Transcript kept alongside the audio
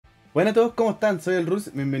Buenas a todos, ¿cómo están? Soy el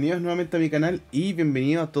Rus, bienvenidos nuevamente a mi canal y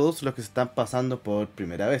bienvenidos a todos los que se están pasando por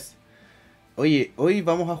primera vez. Oye, hoy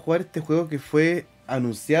vamos a jugar este juego que fue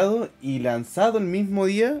anunciado y lanzado el mismo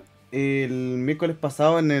día, el miércoles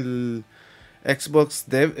pasado en el Xbox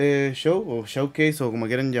Dev Show, o Showcase, o como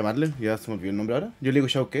quieran llamarle, ya se me olvidó el nombre ahora, yo le digo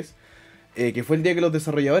Showcase, que fue el día que los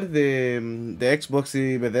desarrolladores de Xbox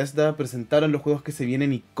y Bethesda presentaron los juegos que se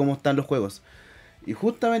vienen y cómo están los juegos. Y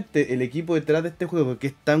justamente el equipo detrás de este juego, que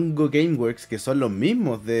es Tango Gameworks, que son los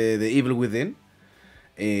mismos de Evil Within,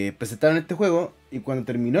 presentaron este juego y cuando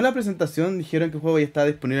terminó la presentación dijeron que el juego ya estaba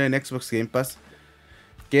disponible en Xbox Game Pass,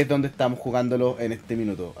 que es donde estamos jugándolo en este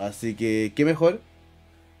minuto. Así que, ¿qué mejor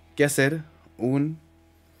que hacer un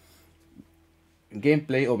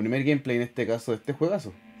gameplay, o primer gameplay en este caso, de este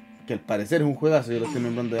juegazo? Que al parecer es un juegazo, yo lo estoy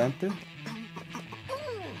nombrando de antes.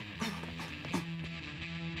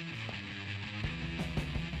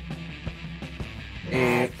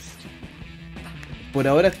 Por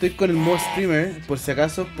ahora estoy con el modo streamer, por si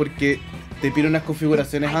acaso, porque te pide unas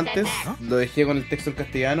configuraciones antes. Lo dejé con el texto en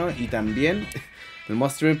castellano y también el modo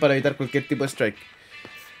streamer para evitar cualquier tipo de strike.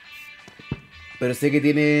 Pero sé que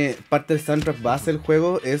tiene parte del soundtrack base del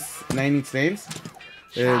juego, es Nine Inch Nails,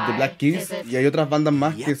 de Black Keys, y hay otras bandas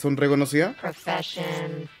más que son reconocidas.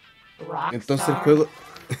 Entonces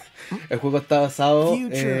el juego está basado,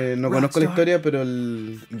 no conozco la historia, pero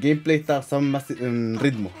el gameplay está basado más en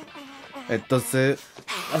ritmo. Entonces,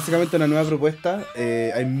 básicamente una nueva propuesta.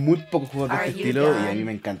 Hay muy pocos juegos de este estilo y a mí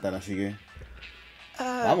me encantan, así que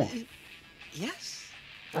vamos. Yes.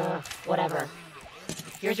 Whatever.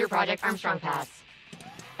 Here's your Project Armstrong pass.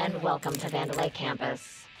 And welcome to Vandalay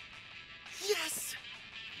Campus. Yes!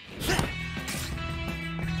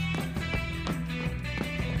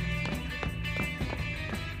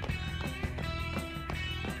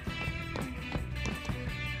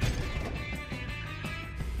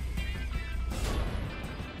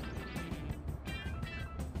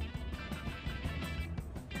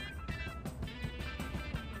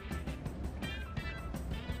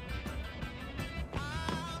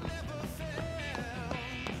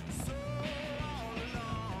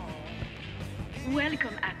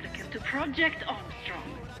 Welcome applicant to Project Armstrong.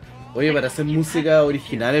 Oye, para hacer música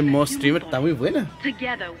original en modo streamer está muy buena.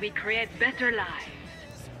 Together we create better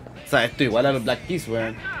lives. O sea, esto igual a los Black Keys,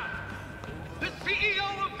 weón. The CEO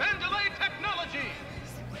of Vandalay Technologies,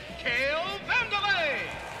 Kale Vandalay!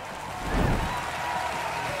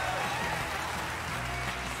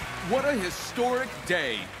 What a historic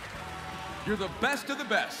day. You're the best of the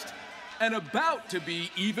best, and about to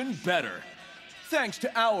be even better. Thanks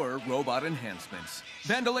to our robot enhancements,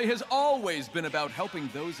 Vandalay has always been about helping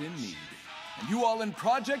those in need. And you all in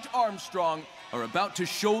Project Armstrong are about to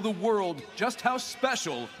show the world just how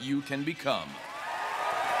special you can become.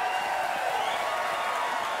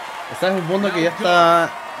 O sea, es un mundo que ya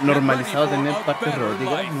está normalizado tener partes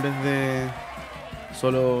robóticas en vez de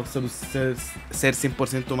solo ser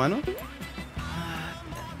 100% humano.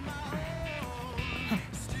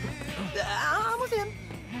 Almost in.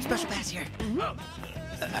 Special pass here.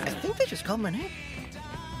 I think they just called my name.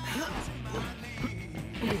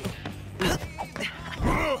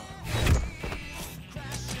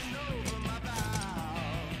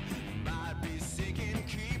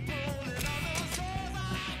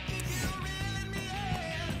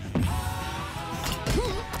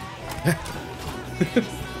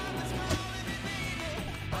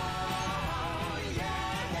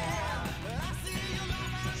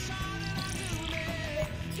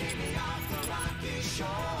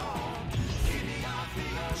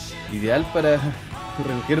 Ideal para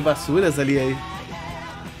recoger basura salir ahí.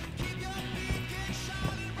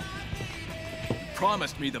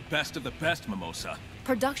 Promised me the best of the best, Mimosa.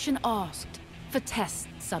 Production asked for test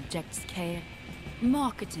subjects care.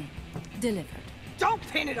 Marketing delivered. Don't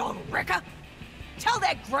pin it on Rekka! Tell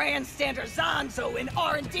that grandstander Zanzo in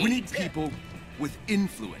R&D. We need people with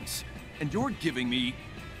influence, and you're giving me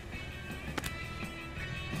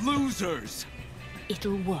losers.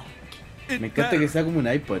 It'll work. It Me encanta que better. sea como un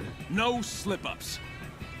iPod. No slip-ups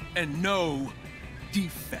and no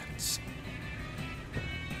defects.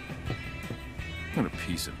 What a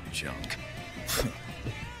piece of junk.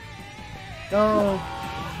 No.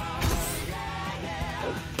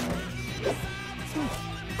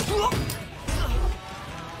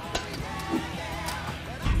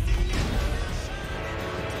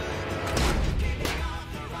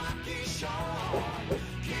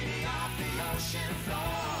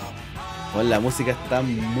 Oh, la música está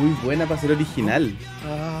muy buena para ser original.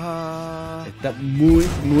 Está muy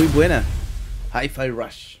buena. Hi-Fi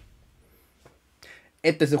Rush.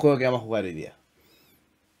 Este es el juego que vamos a jugar hoy día.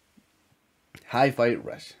 Hi-Fi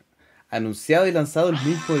Rush. Anunciado y lanzado el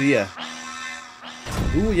mismo día.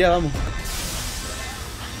 Ya vamos.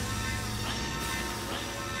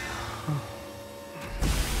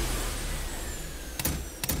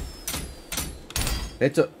 De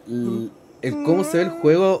hecho, el cómo se ve el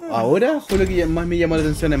juego ahora fue lo que más me llamó la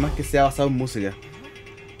atención, además que sea basado en música.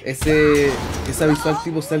 Esa visual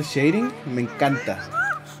tipo cel shading me encanta.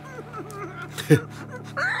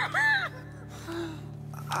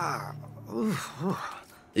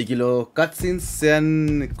 Y que los cutscenes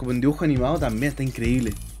sean como en dibujo animado también está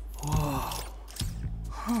increíble.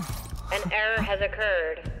 An error has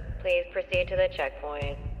occurred. Please proceed to the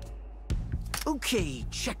checkpoint. Okay,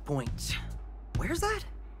 checkpoint. Where's that?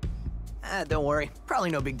 Don't worry.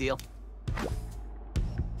 Probably no big deal.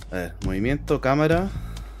 A ver, movimiento, cámara.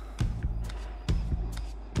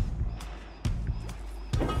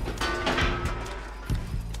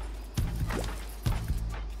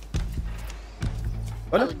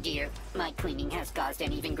 Hola. Oh dear, my cleaning has caused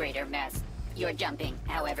an even greater mess. Your jumping,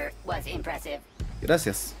 however, was impressive.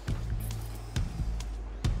 Gracias.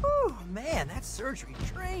 Oh man, that surgery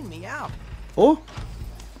drained me out. Oh.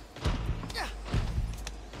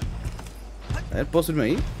 A ver, ¿puedo subirme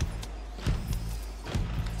ahí?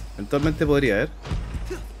 Eventualmente podría, a ver.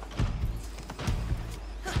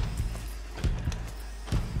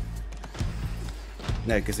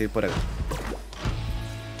 Hay que seguir por acá.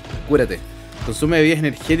 Cúrate. Consume bebidas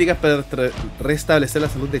energéticas para restablecer la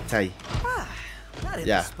salud de Chai.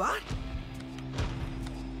 Ya.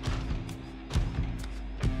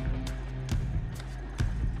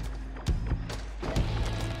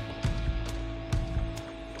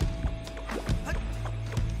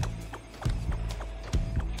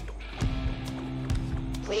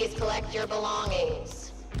 Please collect your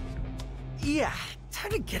belongings. Yeah,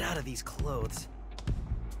 time to get out of these clothes.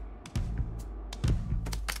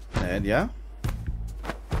 A ver, ya.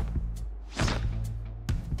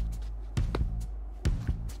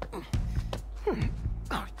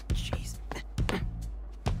 Oh, jeez.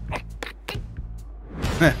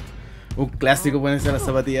 Un clásico ponerse las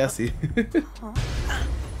zapatillas así.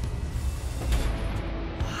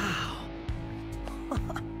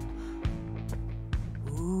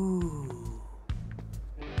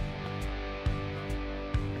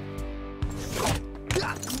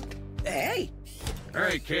 Hey!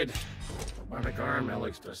 Alright, kid. Robotic arm,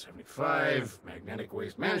 LX-75, magnetic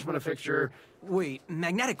waste management fixture. Wait,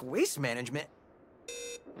 magnetic waste management?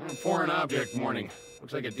 Foreign object warning.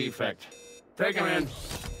 Looks like a defect. Take him in.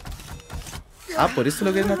 Ah, por eso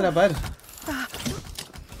lo quieren atrapar.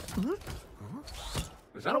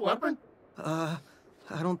 Is that a weapon? I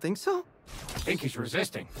don't think so. I think he's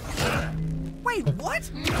resisting. Wait, what?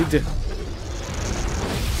 Escuche.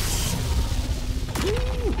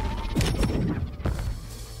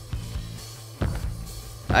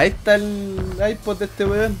 Ahí está el iPod de este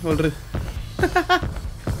weón.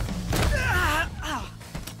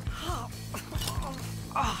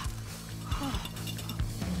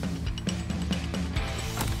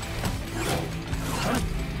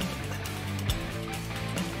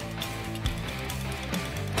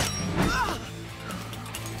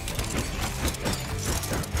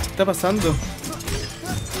 ¿Qué está pasando?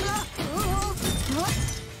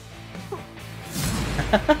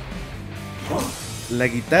 La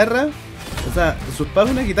guitarra, o sea, su espada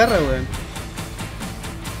es una guitarra, weón.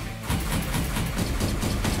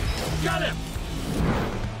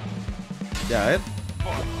 Ya, a ver.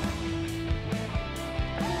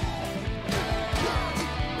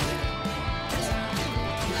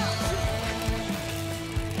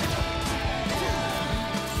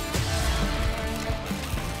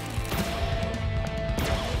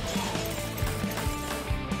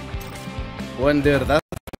 Weón, de verdad.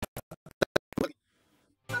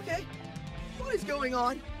 Okay, what is going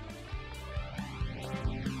on?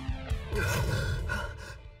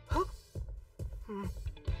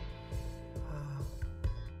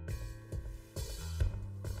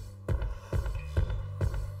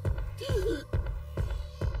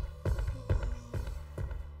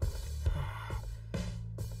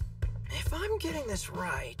 If I'm getting this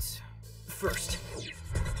right, first,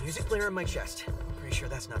 music player in my chest. Pretty sure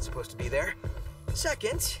that's not supposed to be there.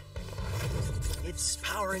 Second, it's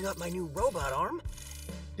powering up my new robot arm.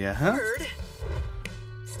 Yeah. Third,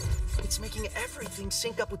 it's making everything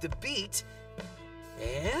sync up with the beat.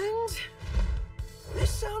 And this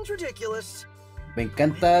sounds ridiculous. Me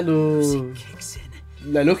encanta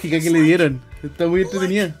la lógica que le dieron. Está muy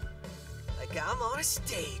entretenida. Like I'm on a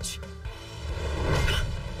stage.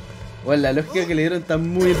 Bueno, la lógica que le dieron está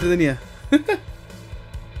muy entretenida.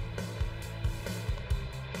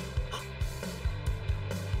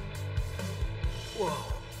 Whoa.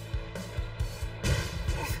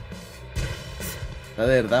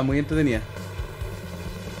 Está de verdad muy entretenida.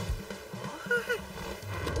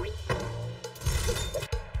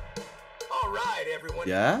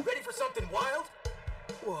 ¿Ya? Ready for something wild?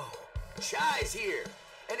 Whoa. Shy's here.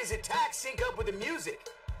 And his attacks sync up with the music.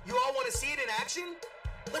 You all want to see it in action?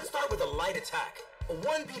 Let's start with a light attack. A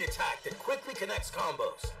one-beat attack that quickly connects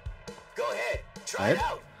combos. Go ahead. Try it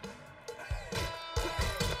out.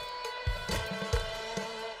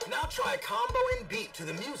 Now try a combo and beat to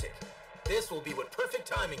the music. This will be what perfect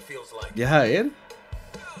timing feels like. Ya, a ver.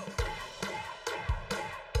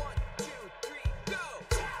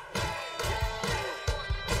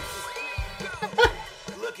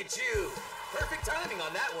 Look at you. Perfect timing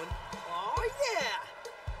on that one. Oh,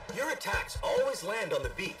 yeah. Your attacks always land on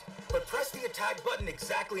the beat, but press the attack button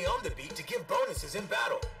exactly on the beat to give bonuses in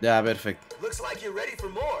battle. Ya, perfecto. Looks like you're ready for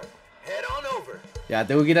more. Head on over. Ya,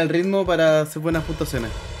 tengo que ir al ritmo para hacer buenas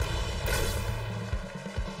puntuaciones.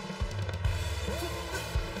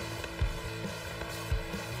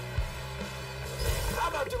 How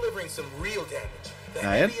about delivering some real damage? The A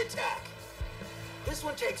ver. heavy attack. This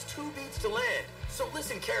one takes 2 beats to land, so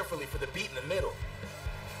listen carefully for the beat in the middle.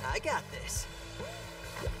 I got this.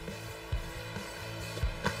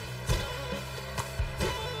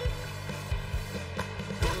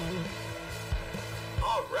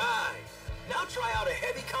 All right. Now try out a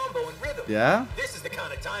heavy combo in rhythm. Yeah? This is the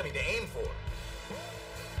kind of timing to aim for.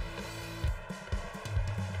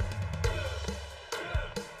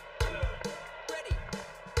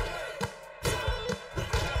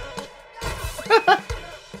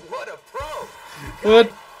 What a pro. What?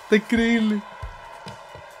 Está increíble.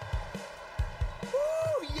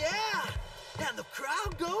 Ooh, yeah! And the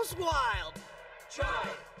crowd goes wild. Try,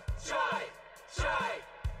 try, try,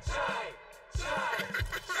 try, try,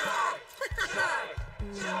 try,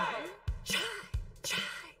 try.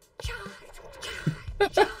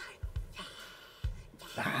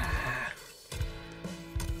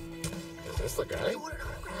 Is this the guy?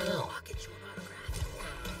 I'll get you an autograph.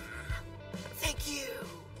 Thank you.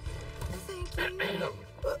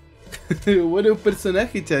 Bueno, un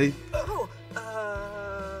personaje, Chai. Oh,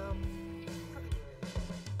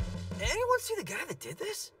 anyone see the guy that did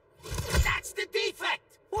this? That's the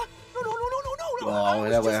defect. What? No. Oh,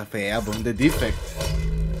 era wea fea, pues The Defect.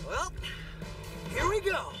 Well, here we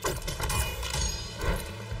go.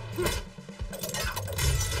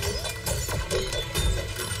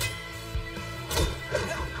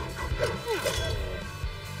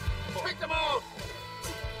 Pick them out.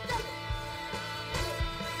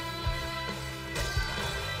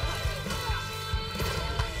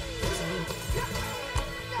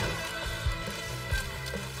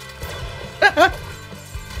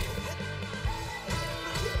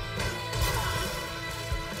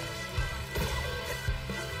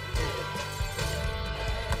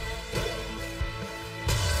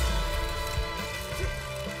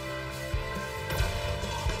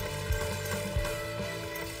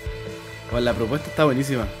 Bueno, la propuesta está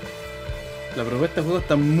buenísima. La propuesta de juego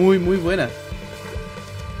está muy buena.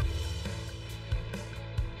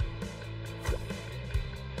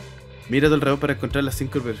 Mira a tu alrededor para encontrar las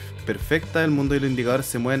 5 perfectas. El mundo y los indicadores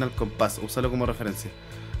se mueven al compás. Úsalo como referencia.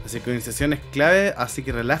 La sincronización es clave, así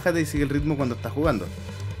que relájate y sigue el ritmo cuando estás jugando.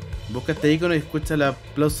 Busca este icono y escucha el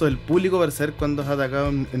aplauso del público para saber cuándo has atacado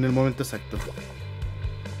en el momento exacto.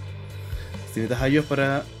 Si necesitas ayuda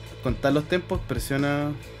para contar los tempos,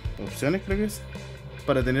 presiona opciones, creo que es,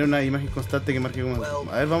 para tener una imagen constante que marque como...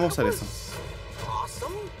 A ver, vamos a usar eso.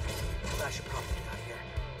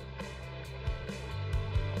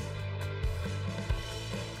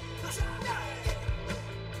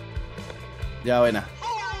 Ya, buena.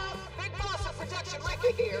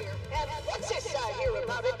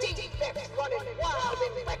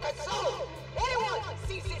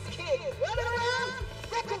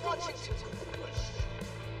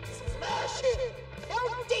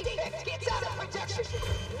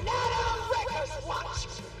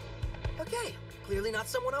 Okay, clearly not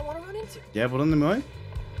someone I want to run into. ¿Ya por dónde me voy?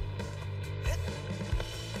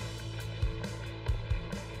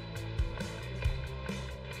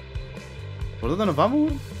 ¿Por dónde nos vamos,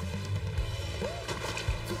 güey?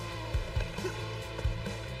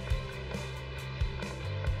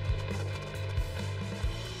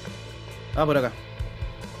 Ah, por acá.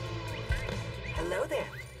 Hello there.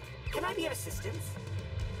 Can I be of assistance?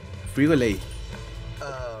 Frigolay.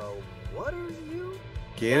 What are you?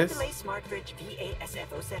 ¿Qué eres? Delay Smartbridge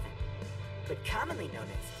VASF07, but commonly known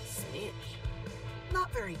as Snitch.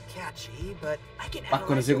 Not very catchy, but I can Más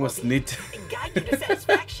conocido como Snitch. and guide you to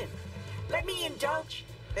satisfaction. Let me indulge.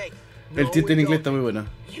 Hey, El chiste en inglés está muy bueno.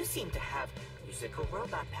 You seem to have musical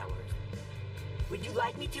robot powers. Would you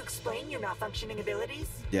like me to explain your malfunctioning abilities?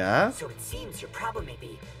 Ya. So it seems your problem may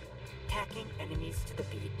be attacking enemies to the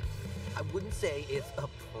beat. I wouldn't say it's a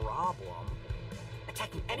problem.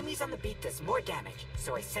 Attacking enemies on the beat does more damage,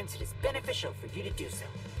 so I sense it is beneficial for you to do so.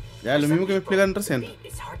 Ya, lo mismo que me explicaron recién. The beat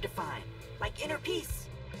is hard to find, like inner peace.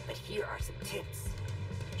 But here are some tips.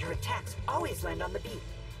 Your attacks always land on the beat.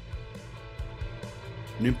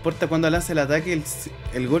 No importa cuando lance el ataque,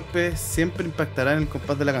 el golpe siempre impactará en el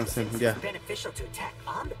compás de la canción. Ya. Beneficial to attack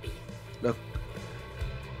on the beat.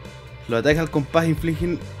 Los ataques al compás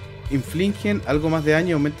infligen algo más de daño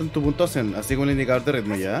y aumentan tu puntuación, así como el indicador de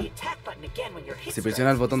ritmo, ¿ya? Si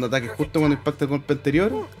presionas el botón de ataque justo cuando impacta el golpe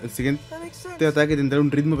anterior, el siguiente ataque tendrá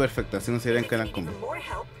un ritmo perfecto, así considera en canal combo.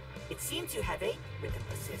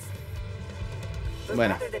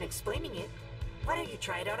 Bueno.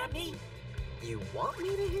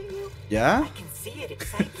 ¿Ya?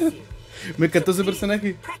 Me encantó ese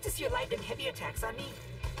personaje.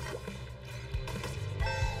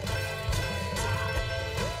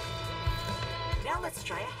 Let's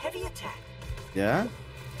try a heavy attack. ¿Ya?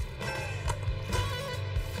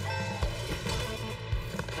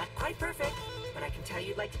 Not quite perfect, but I can tell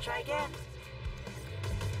you'd like to try again.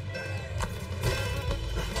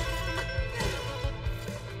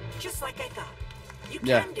 Just like I thought. You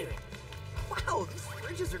can do it. Wow, these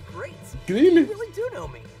bridges are great. Increíble. You really do know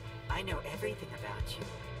me. I know everything about you.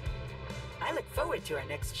 I look forward to our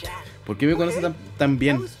next chat. ¿Por qué me conoce tan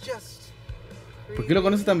bien? ¿Por qué lo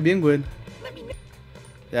conoce tan bien, güey?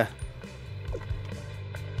 Ya.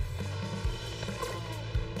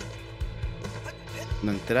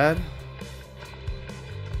 No entrar.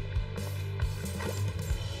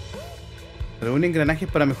 Reúne engranajes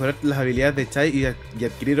para mejorar las habilidades de Chai y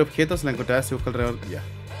adquirir objetos. La encontrarás si busca alrededor. Ya.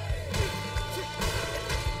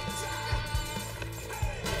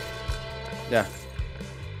 Ya.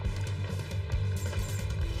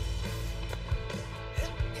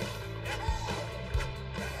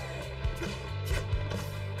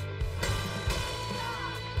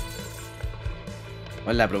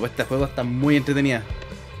 La propuesta de juego está muy entretenida.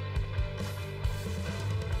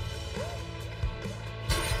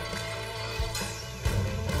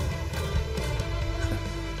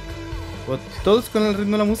 Todos con el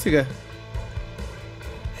ritmo de la música.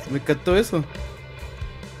 Me encantó eso.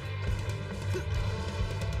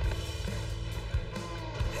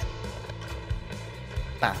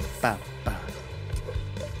 Pa, pa, pa.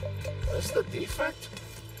 That's the defect?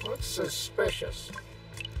 What's suspicious?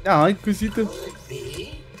 Ay, cosito.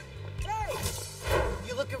 Hey,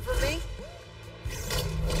 you looking for me?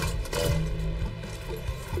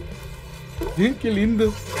 Qué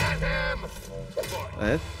lindo. A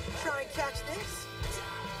ver. Try and catch this.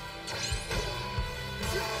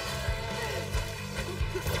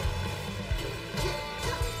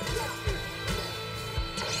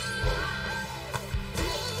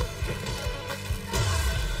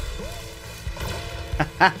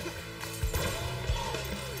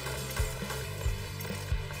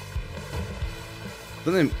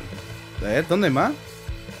 ¿Dónde? A ver, ¿dónde más?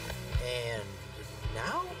 And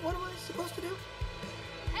now, what am I supposed to do?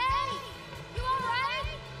 Hey, you all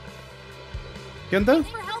right? ¿Qué onda? Thanks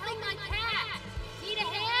for helping my cat. Need a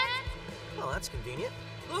hand? Oh, that's convenient.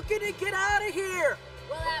 Looking to get out of here.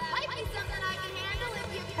 Well, that might be something I can handle if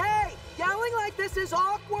you. Hey, yelling like this is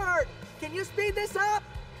awkward. Can you speed this up?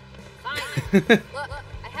 Fine. Look,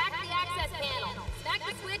 I hacked the access panel. Smack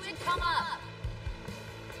the switch and come up.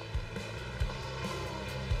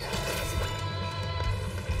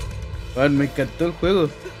 Bueno, me encantó el juego.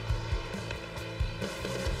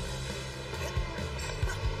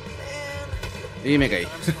 Y me caí.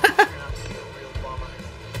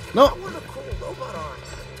 No.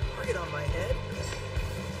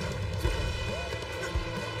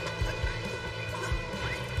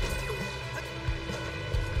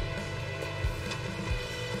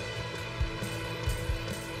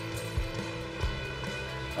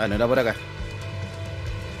 Ah, no era por acá.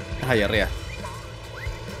 Allá arriba.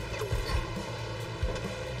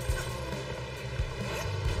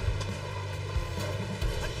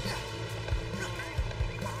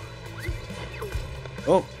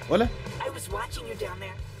 Oh, hola. I was watching you down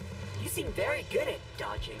there. You seem very good at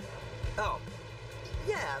dodging. Oh,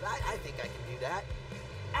 yeah, I think I can do that.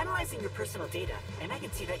 Analyzing your personal data, and I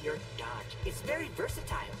can see that your dodge is very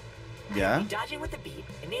versatile. Yeah. Dodging with a beat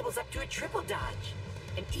enables up to a triple dodge,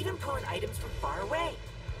 and even pulling items from far away.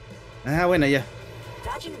 Ah, bueno, ya.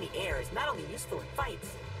 Dodging in the air is not only useful in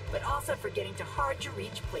fights, but also for getting to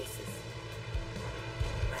hard-to-reach places.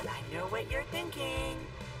 Well, I know what you're thinking.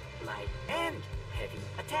 Light and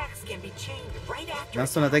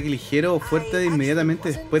Lanza un ataque ligero o fuerte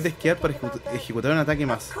inmediatamente después de esquivar para ejecutar un ataque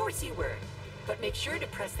más.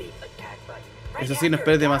 Eso sí, no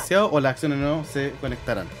esperes demasiado o las acciones no se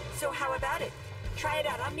conectarán.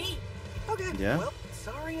 Ya.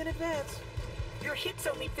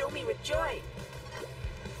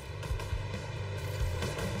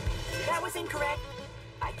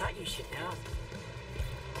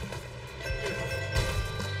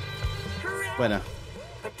 Buena.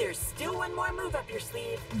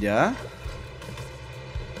 Ya.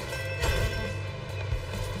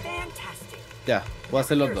 Ya, voy a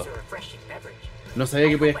hacer los dos. No sabía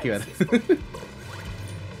que podía esquivar.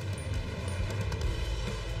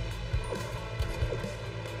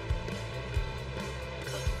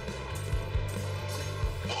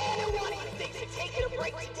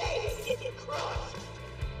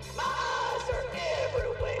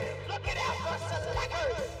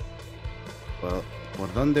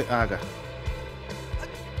 ¿Por dónde? Ah, acá.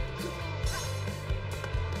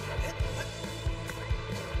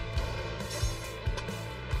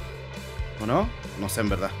 ¿O no? No sé en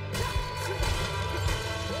verdad.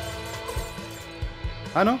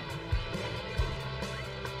 Ah, ¿no?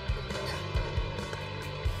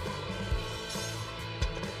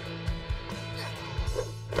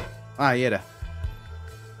 Ah, ahí era.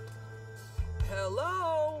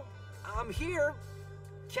 Hello, I'm here.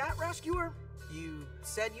 Cat rescuer? You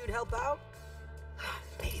said you'd help out?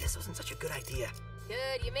 Maybe this wasn't such a good idea.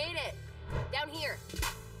 Good, you made it. Down here.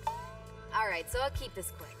 Alright, so I'll keep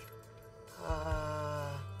this quick.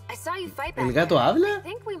 I saw you fight back ¿El gato there. habla? I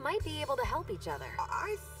think we might be able to help each other.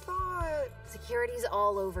 I thought... Security's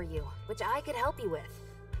all over you, which I could help you with.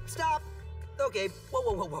 Stop! Okay,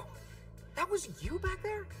 whoa. That was you back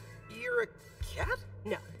there? You're a cat?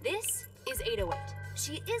 No, this is 808.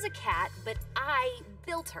 She is a cat, but I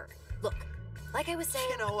built her. Look, like I was saying...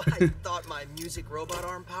 You know, I thought my music robot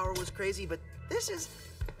arm power was crazy, but this is...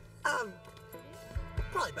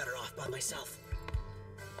 probably better off by myself.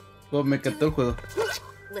 Oh, me encantó el juego.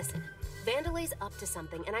 Listen, Vandelay's up to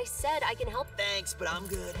something, and I said I can help. Thanks, but I'm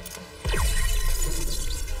good.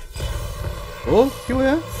 Oh, qué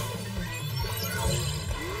weá.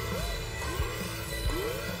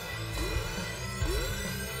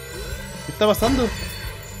 ¿Qué está pasando?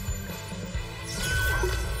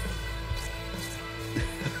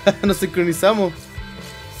 Nos sincronizamos.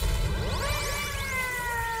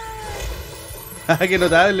 ¡Qué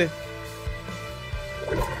notable!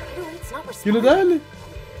 ¡Qué notable!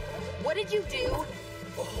 What did you do?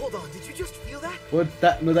 Oh, hold on, did you just feel that?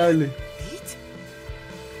 Notable. Beat?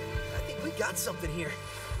 I think we got something here.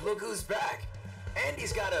 Look who's back.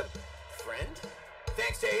 Andy's got a friend?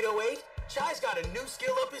 Thanks to 808, Chai's got a new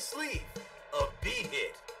skill up his sleeve. A beat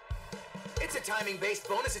hit. It's a timing-based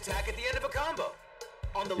bonus attack at the end of a combo.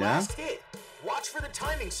 On the last hit, watch for the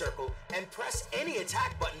timing circle and press any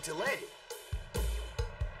attack button to land it.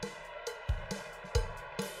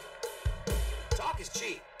 Talk is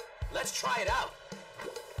cheap. Let's try it out.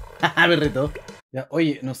 Me retó. Ya,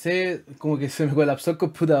 oye, no sé, como que se me colapsó el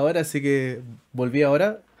computador, así que volví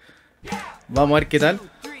ahora. Vamos a ver qué tal.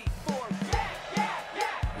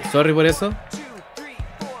 Sorry por eso.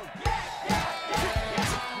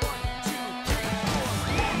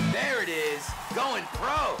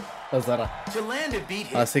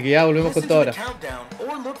 Así que ya volvemos con todo ahora.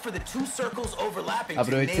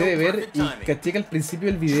 Aproveché de ver y caché que al principio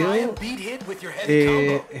del video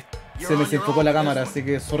se me desenfocó la cámara, así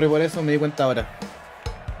que sorry por eso, me di cuenta ahora.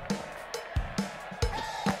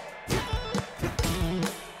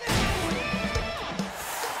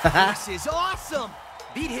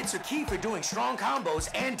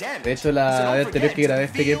 De hecho, la vez anterior que grabé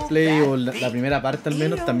este gameplay, o la primera parte al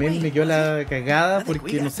menos, también me quedó la cagada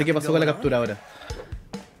porque no sé qué pasó con la captura ahora.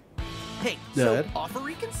 Hey, so offer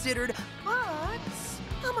reconsidered, but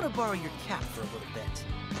I'm gonna borrow your cat for a little bit.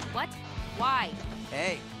 What? Why?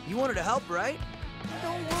 Hey, you wanted to help, right?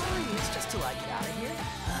 Don't worry, it's just till I get out of here.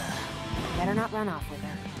 Better not run off with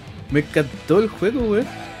her. Me encantó el juego, güey.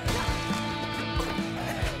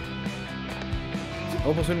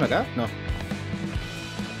 ¿Puedo subirme acá? No.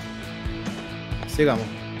 Sigamos.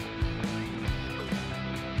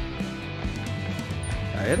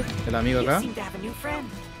 A ver, el amigo acá.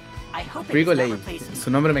 Rigolay. Su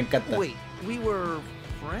nombre me encanta. Wait, we were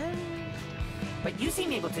friends? But you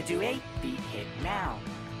seem able to do a beat hit now.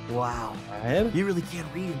 Wow. A ver. You really can't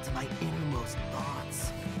read into my innermost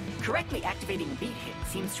thoughts. Correctly activating a beat hit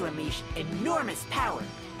seems to unleash enormous power.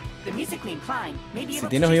 The musically inclined may be able Si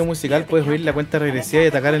tienes oído musical, puedes oír la cuenta regresiva y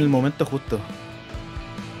atacar en el momento justo.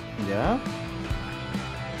 ¿Ya?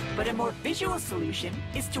 But a more visual solution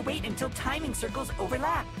is to wait until timing circles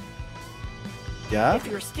overlap. Ya. If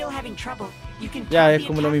you're still having trouble, you can Ya, tap es the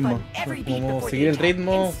como lo attack mismo. button every beat Como before seguir el the attack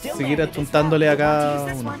ritmo, and still seguir land it as achuntándole well. a You want to cada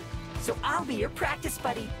use this uno. one? So I'll be your practice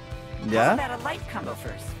buddy. Ya. How about a light combo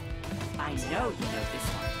first? I know you know this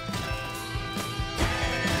one.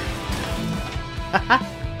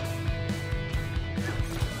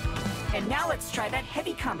 And now let's try that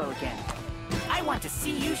heavy combo again. I want to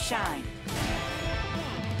see you shine.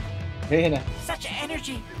 Buena. Such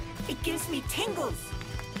energy. It gives me tingles.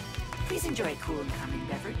 Please enjoy a cool and calming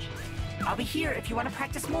beverage. I'll be here if you want to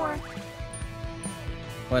practice more.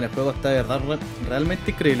 Bueno, el juego está de verdad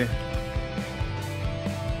realmente increíble.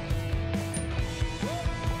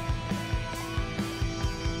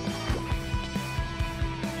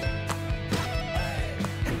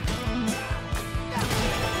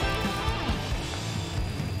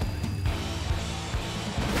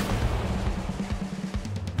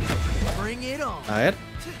 Bring it on. A ver.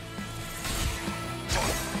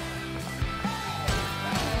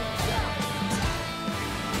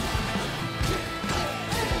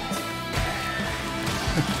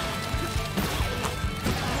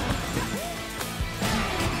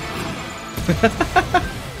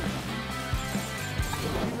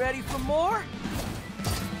 You ready for more?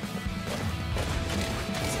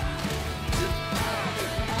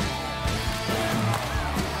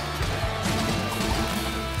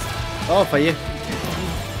 Oh, fallé.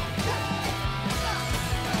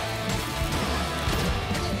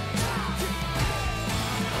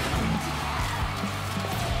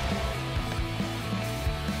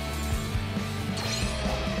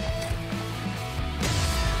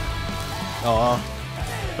 Oh,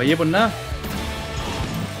 fallé por nada.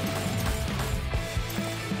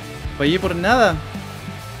 Fallé por nada.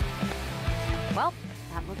 Well,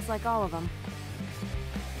 that looks like all of them.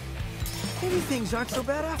 Maybe things aren't so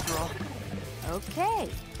bad after all. Okay.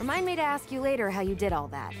 Remind me to ask you later how you did all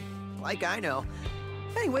that. Like I know.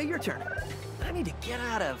 Anyway, your turn. I need to get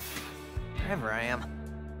out of wherever I am.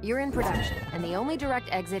 You're in production, and the only direct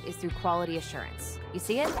exit is through quality assurance. You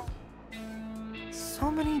see it? So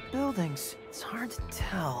many buildings. It's hard to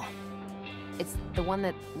tell. It's the one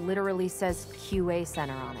that literally says QA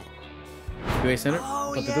Center on it. QA Center.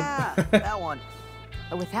 Oh Ponte tú. yeah, that one.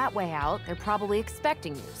 With that way out, they're probably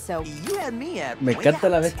expecting you, so... You had me at Me encanta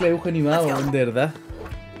la mezcla de dibujo animado, de verdad.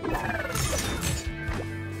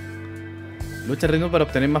 Lucha ritmo para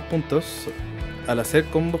obtener más puntos. Al hacer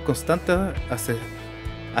combos constantes,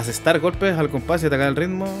 asestar golpes al compás y atacar el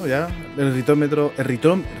ritmo. Ya. El ritmómetro.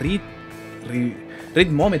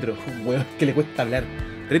 Ritmómetro. Weón, que le cuesta hablar.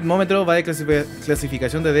 Ritmómetro va de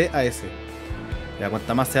clasificación de D a S. Ya,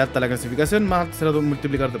 cuanta más sea alta la clasificación, más alto será tu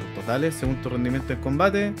multiplicador de puntos. Dale, según tu rendimiento en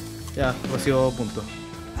combate, ya, recibo puntos.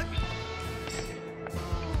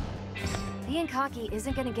 Being cocky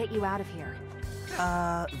isn't gonna get you out of here.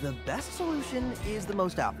 The best solution is the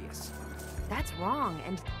most obvious. That's wrong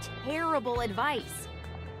and terrible advice.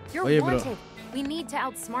 You're Oye, pero- wanted. We need to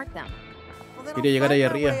outsmart them. Well, then Quería I'll llegar find ahí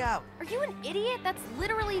my way arriba. out. Are you an idiot? That's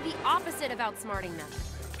literally the opposite of outsmarting them.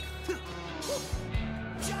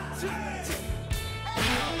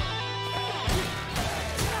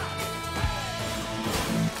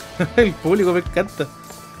 El público me encanta.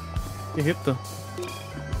 ¿Qué es esto?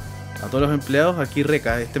 A todos los empleados, aquí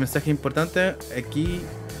reca. Este mensaje es importante aquí,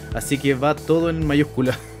 así que va todo en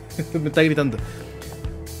mayúscula. Me está gritando.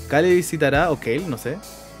 Kale visitará, ok, no sé.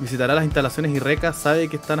 Visitará las instalaciones y Reca sabe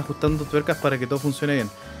que están ajustando tuercas para que todo funcione bien.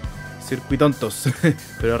 Circuitontos.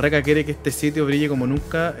 Pero Reca quiere que este sitio brille como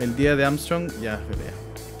nunca el día de Armstrong. Ya, pelea.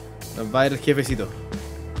 Nos va a ver el jefecito.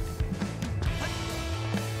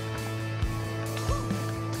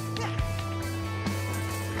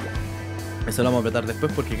 Eso lo vamos a apretar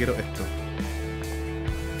después porque quiero esto.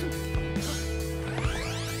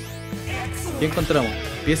 ¿Qué encontramos?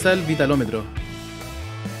 Pieza del vitalómetro.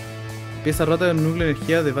 Pieza rota del núcleo de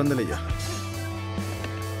energía de Vandalay.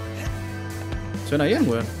 Suena bien,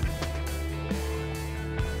 weón.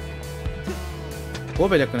 ¿Puedo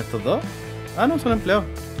pelear con estos dos? Ah, no, son empleados.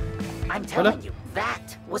 I'm Hola. telling you,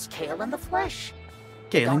 that was kale in the flesh.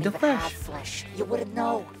 Kale You in the don't even flesh. have flesh. You wouldn't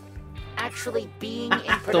know. Actually being in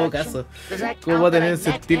En todo production. caso, Does that ¿cómo count va a that tener I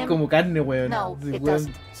que met sentir him? como carne, weón? No, Sí, it weón.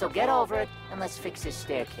 doesn't. So get over it and let's fix this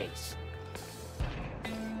staircase.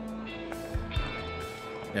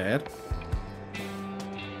 A ver.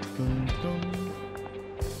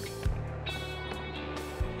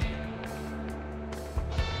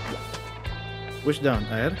 Push down,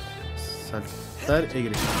 a ver. Saltar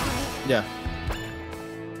Y. Ya.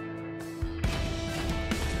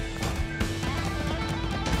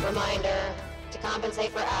 Reminder to compensate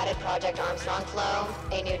for added Project Armstrong flow,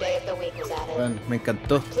 a new day of the week was added. Bueno, me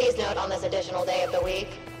encantó. Please note on this additional day of the week,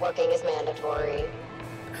 working is mandatory.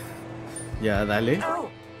 Ya, dale. Oh,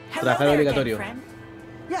 Trabajar obligatorio.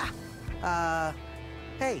 Yeah.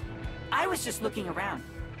 Hey. I was just looking around,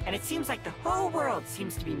 and it seems like the whole world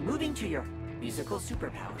seems to be moving to your musical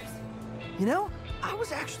superpowers. You know, I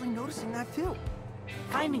was actually noticing that too.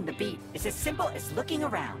 Finding the beat is as simple as looking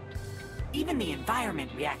around. Even the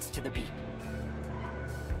environment reacts to the beat.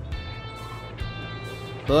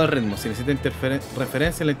 Todo el ritmo. Si necesita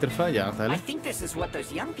referencia en la interfaz, ya, dale. I think this is what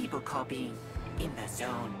those young people call being in the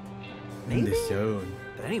zone. In the zone.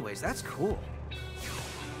 But anyways, that's cool.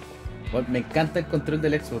 Bueno, me encanta el control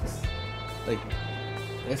del Xbox. Ay,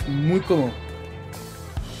 es muy cómodo.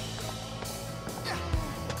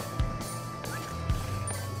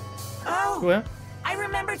 Oh, ¿Qué? I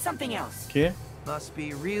remembered something else. ¿Qué? Must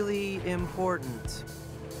be really important.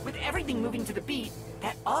 With everything moving to the beat,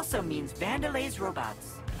 that also means Vandelay's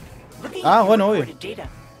robots. Looking Ah, at bueno, your obvio. recorded data,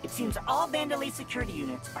 it seems all Vandelay security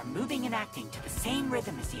units are moving and acting to the same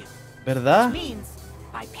rhythm as you. ¿Verdad? Which means,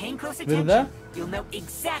 by paying close attention, ¿Verdad? you'll know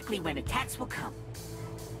exactly when attacks will come.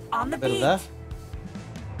 On the beat. ¿Verdad?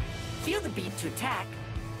 Feel the beat to attack.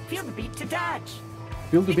 Feel the beat to dodge.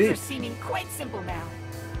 Feel the Things beat. are seeming quite simple now.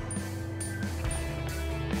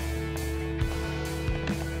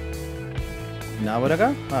 ¿Nada por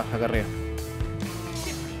acá? Ah, acá arriba.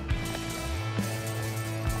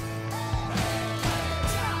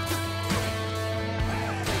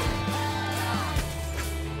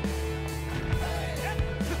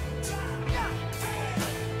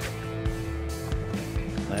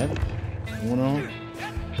 A ver. 1,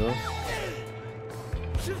 2.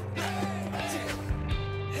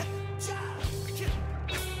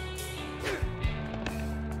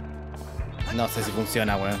 No sé si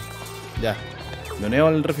funciona, weón. Ya. Lo neo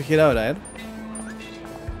al refrigerador, a ver.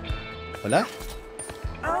 Hola.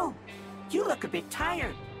 Oh, you look a bit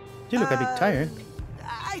tired. You look a bit tired.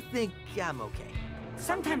 I think I'm okay.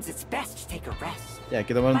 Sometimes it's best to take a rest. Ya, hay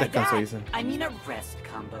que tomar un By descanso, that, dice. I mean a rest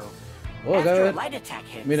combo. Oh, acá After a a ver. light attack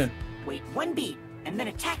hits, Miren. wait one beat, and then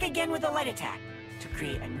attack again with a light attack to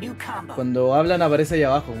create a new combo. Cuando hablan aparece ahí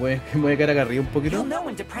abajo. Voy a quedar acá arriba un You'll poquito. know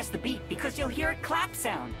when to press the beat because you'll hear a clap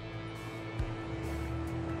sound.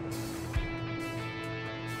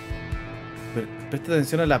 Presta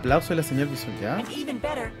atención al aplauso y la señal visual, ¿ya? And even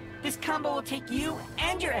better, this combo will take you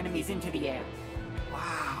and your enemies into the air.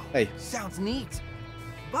 Wow. Hey. Sounds neat.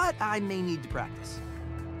 But I may need to practice.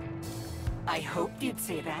 I hoped you'd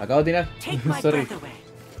say that. Acabo de tirar. Take my Sorry. breath away.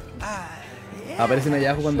 Aparecen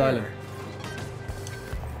allá abajo cuando hablan.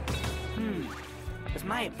 Was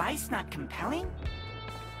my advice not compelling?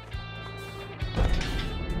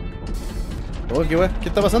 Oh, qué weón. ¿Qué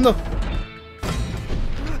está pasando?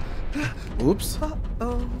 Ups.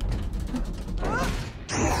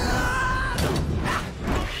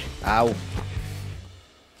 Au.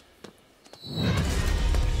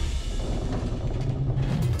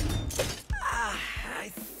 I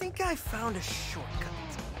think I found a shortcut.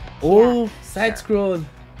 Oh, side scroll.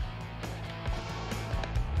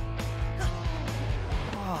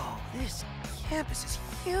 Whoa, this campus is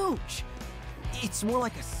huge. It's more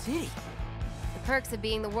like a city. The perks of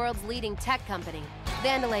being the world's leading tech company.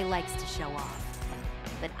 Vandelay likes to show off.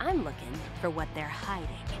 But I'm looking for what they're hiding.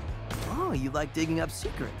 Oh, you like digging up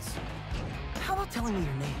secrets. How about telling me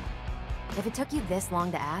your name? If it took you this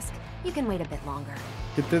long to ask, you can wait a bit longer.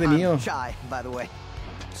 Qué entretenido. I'm shy, by the way.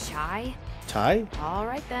 Shy? ¿Chai? All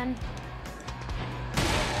right then.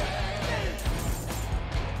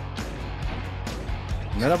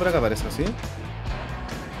 ¿No era por acá parece, sí?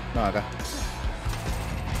 No, acá.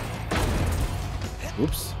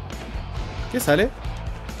 Ups. ¿Qué sale?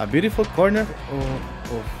 A beautiful corner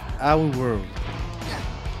of our world.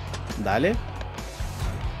 Dale.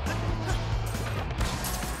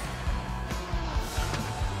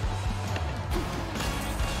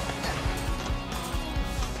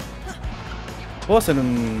 ¿Puedo hacer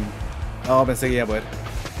un...? Oh, pensé que iba a poder.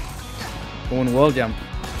 Como un wall jump.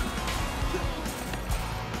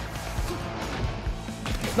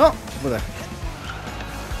 ¡No! Puta.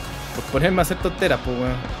 Por ponerme a hacer tonteras, pues,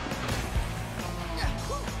 weón.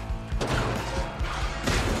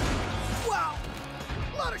 Wow,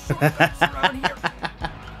 a lot of shortcuts around here.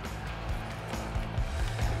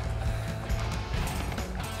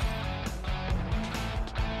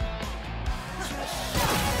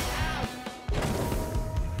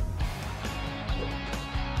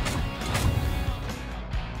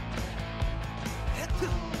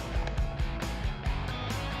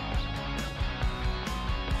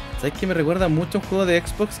 ¿Sabes qué? Me recuerda mucho a un juego de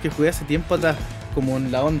Xbox que jugué hace tiempo atrás, como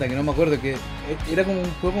en la onda, que no me acuerdo, que era como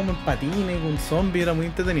un juego como en patines, con zombie, era muy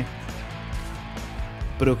entretenido.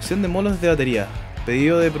 Producción de monos de batería.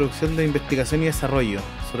 Pedido de producción de investigación y desarrollo.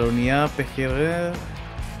 Sobre la unidad PGR.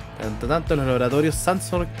 Tanto los laboratorios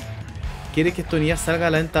Sansor quiere que esta unidad salga a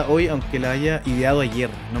la venta hoy, aunque la haya ideado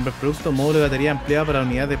ayer. Nombre del producto, módulo de batería empleado para la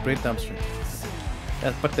unidad de Proyecto Armstrong.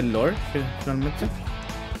 Es parte del lore, finalmente.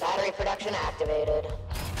 Battery production activated.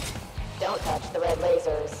 Don't touch the red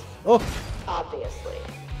lasers. Oh. Obviously.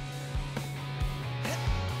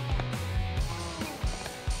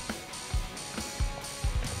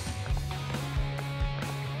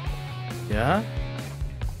 ¿Ya?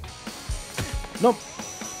 No.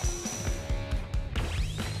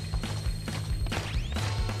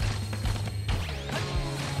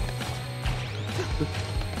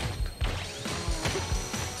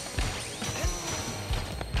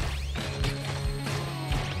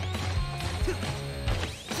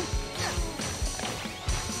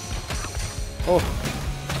 Oh,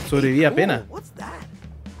 sobreviví apenas.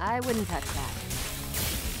 I wouldn't touch that.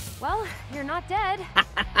 Well, you're not dead.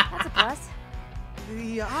 That's a plus.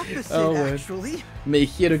 The opposite, Oh, bueno. actually. Me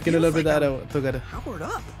dijeron que no lo apretara, tocara. Powered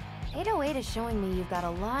up. 808 is showing me you've got a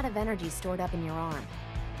lot of energy stored up in your arm.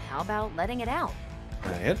 How about letting it out? A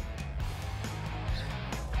ver.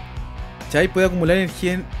 Chai puede acumular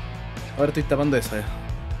energía en... Ahora estoy tapando eso, Me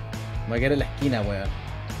voy a quedar en la esquina, weón.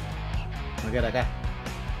 Me voy a quedar acá.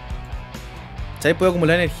 Chai puede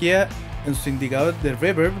acumular energía en su indicador de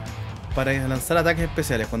reverb para lanzar ataques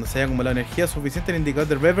especiales. Cuando se haya acumulado energía suficiente en el indicador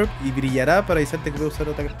de reverb y brillará para avisarte que puede usar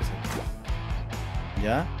ataque especial.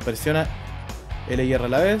 Ya, presiona L y R a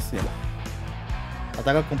la vez. Ya.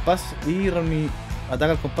 Ataca al compás y reunir.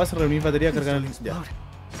 Ataca al compás y reunir batería, cargar el. Ya.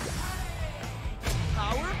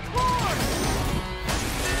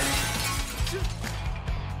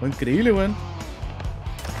 Oh, increíble, weón.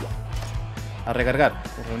 A recargar.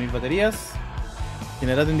 Reunir baterías.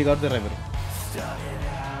 Generar tu indicador de reverb.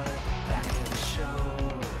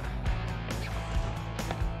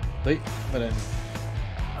 Esperen.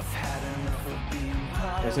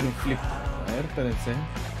 Voy a hacer un flip. A ver, espérense.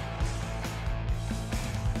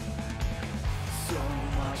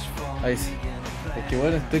 Ahí sí. Es que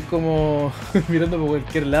bueno, estoy como mirando por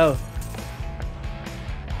cualquier lado.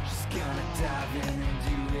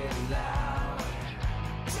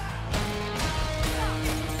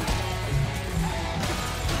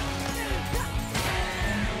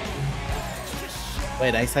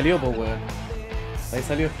 Bueno, ahí salió, pues weón. Ahí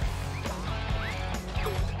salió.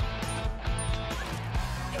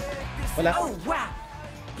 Hola. Oh wow!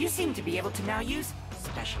 You seem to be able to now use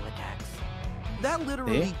special attacks. That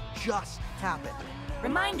literally just happened.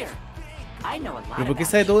 Reminder. I know a lot ¿Pero por qué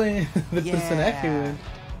about sabe you. todo del personaje, weón?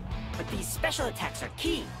 But these special attacks are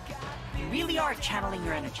key. You really are channeling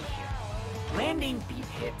your energy here. Landing beat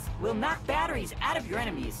hits will knock batteries out of your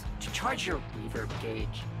enemies to charge your reverb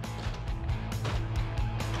gauge.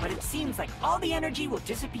 But it seems like all the energy will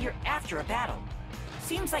disappear after a battle.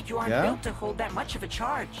 Seems like you aren't built to hold that much of a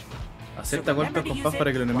charge. Acepta golpe al compás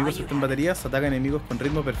para que los enemigos suelten baterías. Ataca enemigos con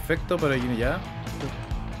ritmo perfecto para que ya.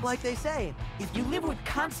 Like they say, if you live with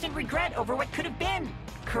constant regret over what could have been,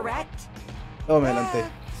 correct? Oh, me adelanté.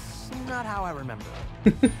 That's not how I remember.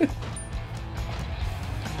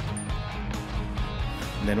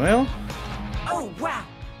 De nuevo. Oh wow!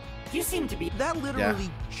 You seem to be. That literally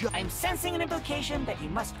I'm sensing an implication that you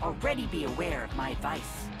must already be aware of my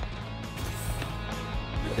advice.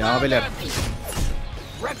 Ya vamos a pelear.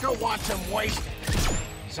 Wrecker wants him wasted,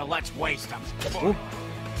 so let's waste him.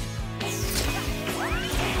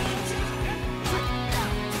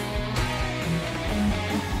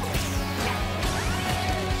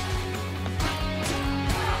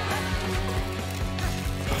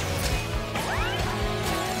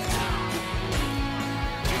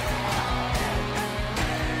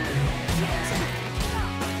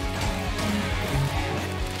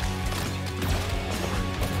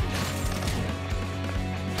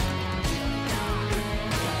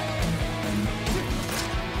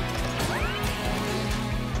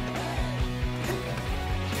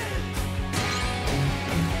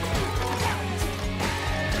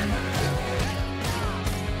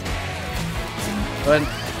 Bueno.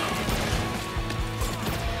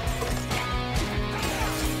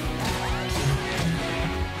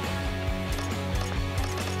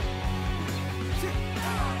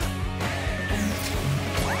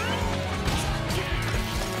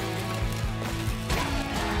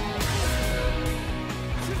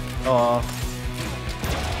 Oh.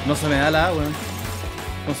 No se me da la A, weón.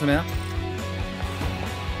 No se me da.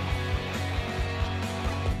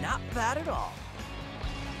 Not bad at all.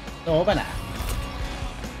 No, para nada.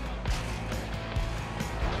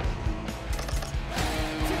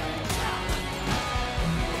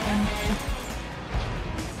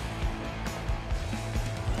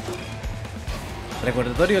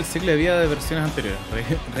 Recordatorio del ciclo de vida de versiones anteriores.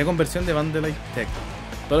 Reconversión de Vandalay Tech.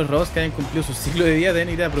 Todos los robots que hayan cumplido su ciclo de vida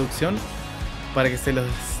deben ir a producción para que se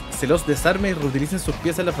los desarme y reutilicen sus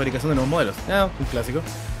piezas en la fabricación de nuevos modelos. Un clásico.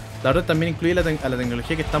 La orden también incluye a la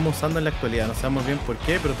tecnología que estamos usando en la actualidad. No sabemos bien por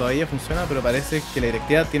qué, pero todavía funciona. Pero parece que la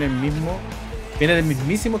directiva viene del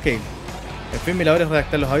mismísimo Cale. En fin, mi labor es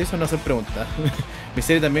redactar los avisos, no hacer preguntas. Mi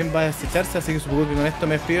serie también va a desecharse, así que supongo que con esto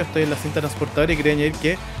me despido. Estoy en la cinta transportadora y quería añadir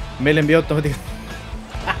que me la envió automáticamente.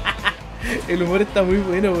 El humor está muy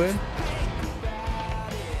bueno, weón.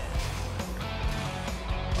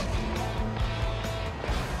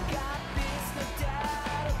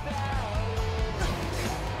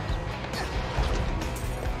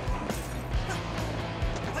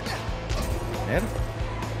 A ver.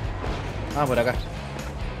 Por acá.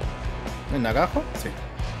 ¿En acá abajo? Sí.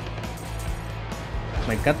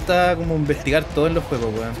 Me encanta como investigar todo en los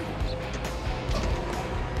juegos, weón.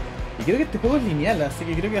 Y creo que este juego es lineal, así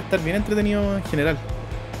que creo que va a estar bien entretenido en general.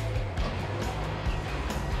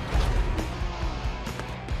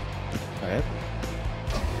 A ver.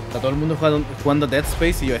 Está todo el mundo jugando Dead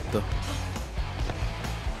Space y yo esto.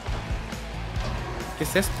 ¿Qué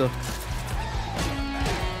es esto?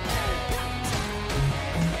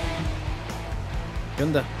 ¿Qué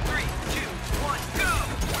onda?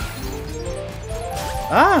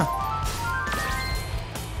 ¡Ah!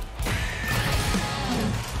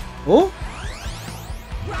 ¡Oh!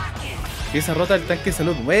 Pieza rota del tanque de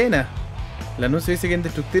salud. Buena. El anuncio dice que es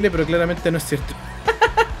indestructible, pero claramente no es cierto.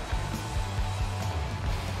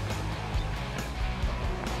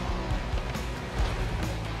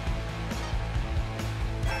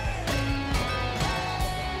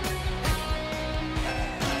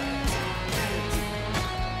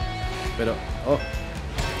 Pero, oh.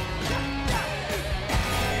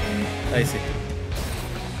 Ahí sí.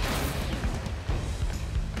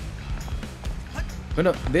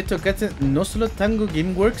 Bueno, de hecho, cachen, no solo Tango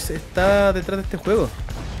Gameworks está detrás de este juego.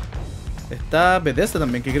 Está Bethesda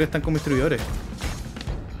también, que creo que están como distribuidores.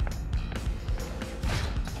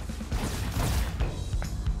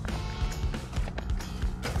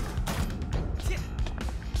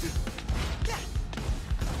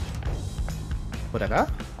 ¿Por acá?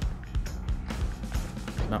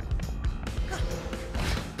 No.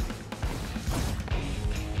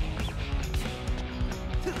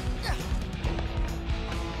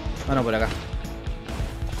 Ah, no, por acá.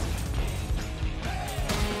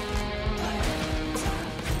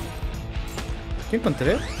 ¿Qué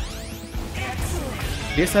encontré?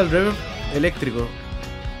 Pieza al reverb eléctrico.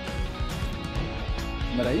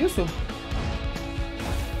 Maravilloso.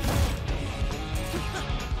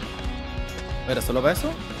 ¿Era solo para eso?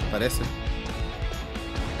 Parece.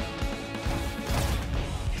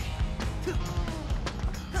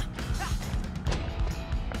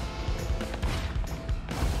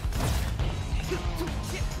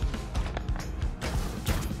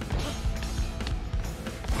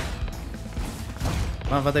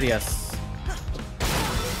 Más baterías.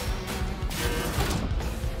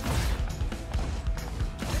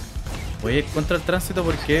 Voy a ir contra el tránsito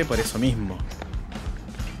porque por eso mismo.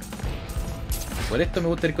 Por esto me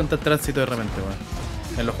gusta ir contra el tránsito de repente, weón.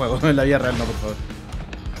 En los juegos, en la vida real no, por favor.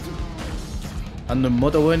 Ando en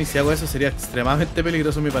moto, weón, y si hago eso sería extremadamente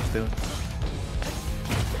peligroso en mi parte, weón.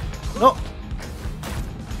 ¡No!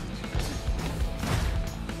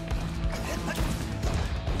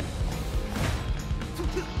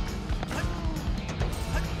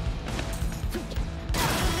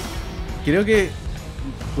 Creo que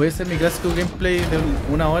puede ser mi clásico gameplay de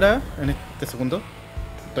 1 hora en este segundo.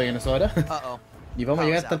 Estoy en esa hora. Y vamos a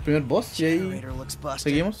llegar hasta el primer boss y ahí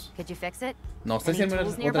seguimos. No sé si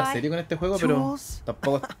hay otra serie con este juego, pero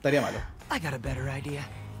tampoco estaría malo. A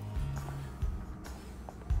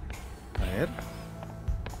ver.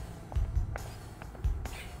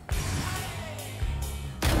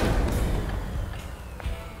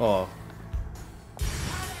 Oh.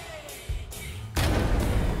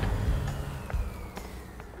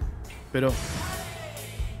 Pero...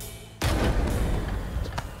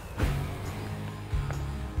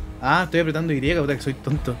 Ah, estoy apretando Y, puta que soy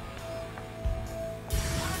tonto.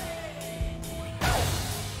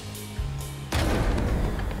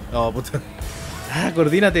 Oh, puta. Ah,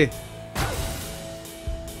 coordínate.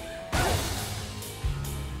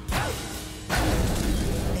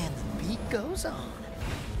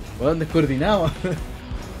 Weón, descoordinado.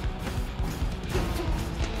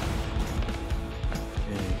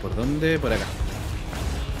 ¿Por dónde? Por acá.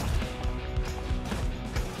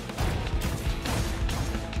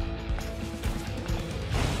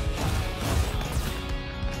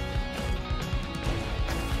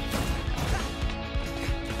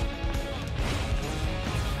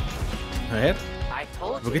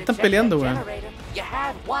 told ¿Por you qué to están check peleando, that weón? generator. You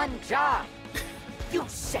had one job. You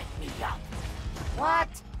set me up. What?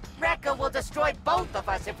 Rekka will destroy both of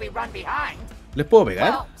us if we run behind. ¿Les puedo pegar?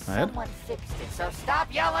 Well, A ver. someone fixed it, so stop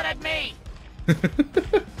yelling at me.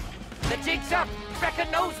 The jig's up.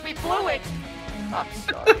 Rekka knows we blew it. I'm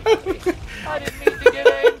sorry, buddy. I didn't mean to get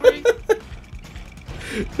angry.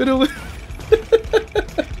 Pero weón.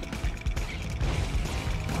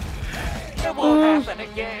 It won't happen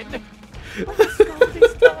again. Let's go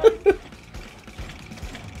this time.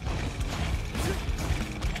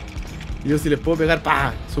 Yo si les puedo pegar,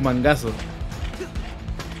 ¡pah! Su mangazo.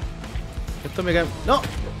 Esto me cae. ¡No!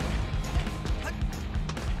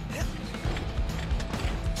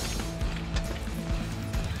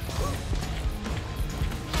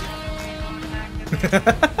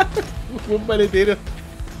 Un paletero.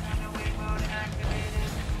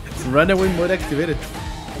 Runaway mode activated.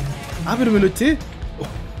 Ah, pero me lo eché. Oh.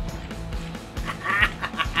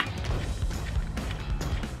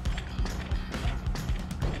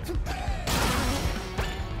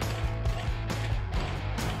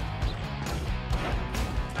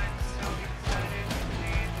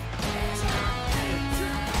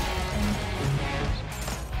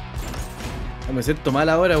 Me siento mal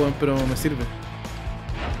ahora, weón, pero me sirve.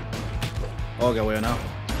 Oh, qué weón, no.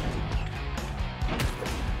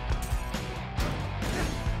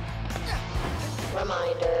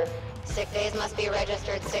 Reminder, sick days must be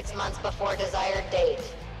registered 6 months before desired date.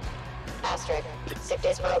 Asterisk, sick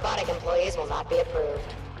days for robotic employees will not be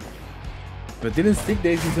approved. Pero tienen sick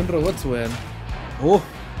days y son robots, weón. Oh,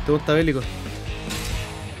 todo está bélico.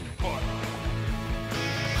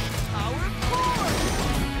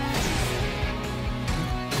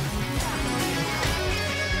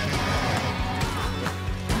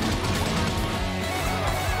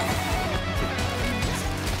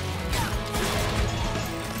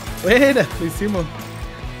 Buena, lo hicimos.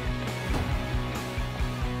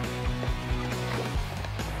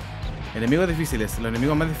 Enemigos difíciles. Los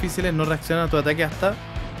enemigos más difíciles no reaccionan a tu ataque hasta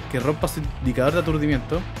que rompa su indicador de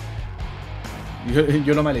aturdimiento.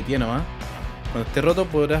 Yo lo maleteé nomás. Cuando esté roto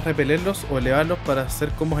podrás repelerlos o elevarlos para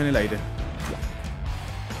hacer combos en el aire.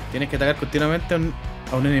 Tienes que atacar continuamente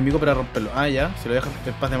a un enemigo para romperlo. Ah, ya. Si lo dejas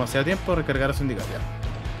en paz demasiado tiempo, recargará su indicador. Ya.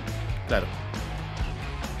 Claro.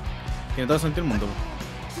 Tiene todo el sentido del mundo.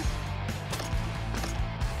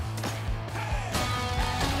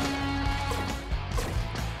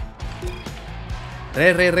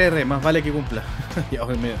 Re, más vale que cumpla. Ya,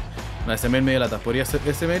 no, ese mail medio lata. Podría ser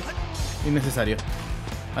ese mail innecesario.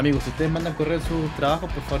 Amigos, si ustedes mandan correo en sus trabajos,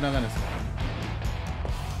 por favor no hagan eso.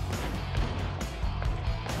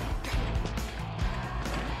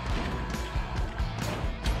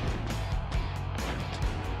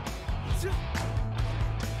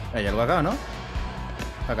 Hay algo acá, ¿no?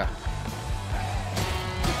 Acá.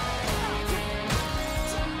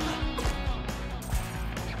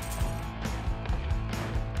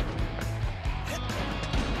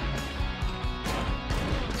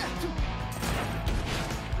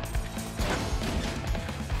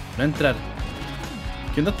 No entrar.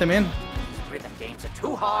 ¿Quién onda este men? Rhythm games are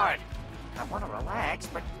too hard. I want to relax,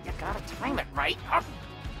 but you gotta time it right.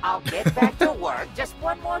 I'll get back to work. Just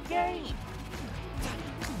one more game.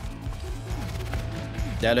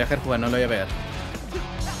 Ya lo voy a dejar jugar, no lo voy a pegar.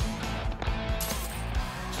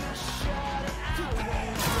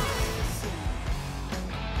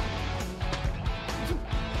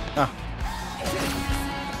 Ah.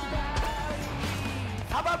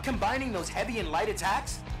 How about combining those heavy and light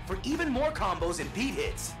attacks for even more combos and beat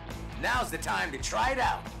hits? Now's the time to try it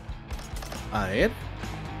out. A ver.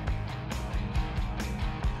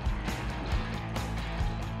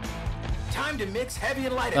 Time to mix heavy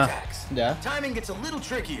and light attacks. Ya. Timing gets a little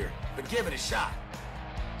trickier, but give it a shot.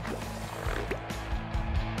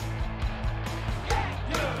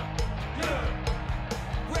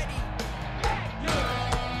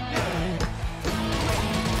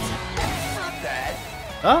 Not bad.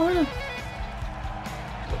 Ah, bueno.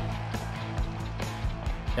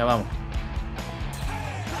 Ya vamos.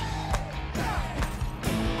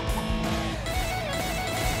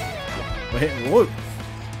 Uy.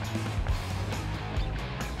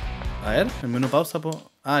 A ver, el menú pausa.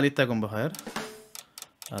 Ah, lista de combos, a ver.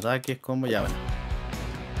 Ataques, combo, ya bueno.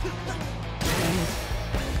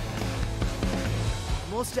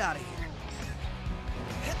 Almost out of here.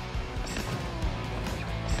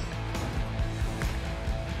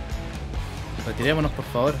 Retirémonos, por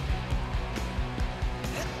favor.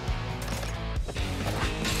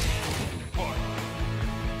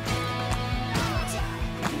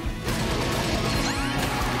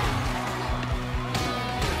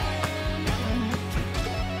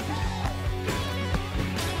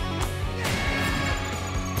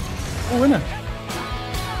 Buena.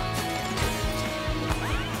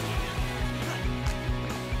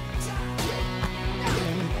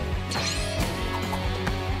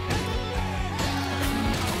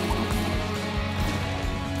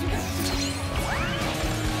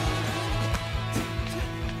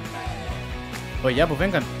 Pues ya, pues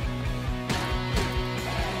vengan.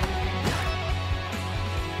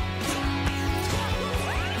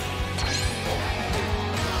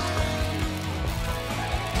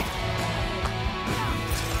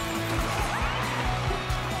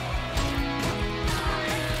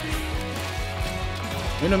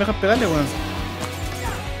 No me dejas pegarle, weón.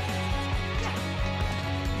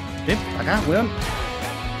 Ven, acá, weón.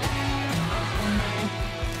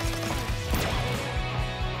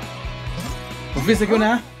 Confiese que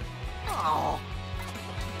una A.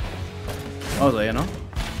 Oh, todavía no.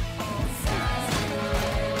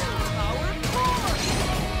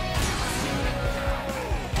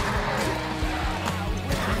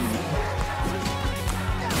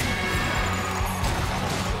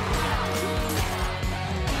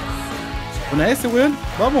 Una S, weón.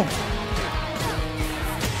 Vamos.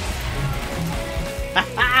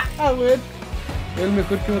 Weón. Es el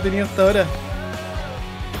mejor que hemos tenido hasta ahora.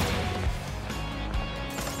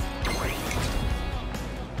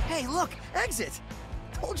 Hey, look, exit.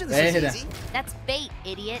 Told you this was easy. That's bait,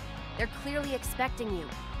 idiot. They're clearly expecting you.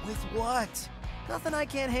 With what? Nothing I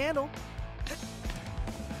can't handle.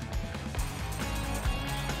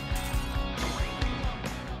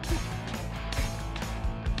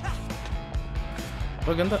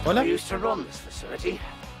 I used to run this facility,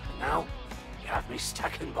 and now you have me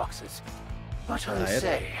stacking boxes. But I'll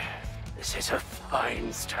say, this is a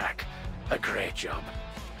fine stack. A great job.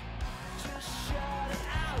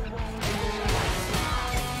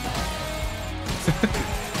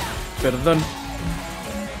 Perdón.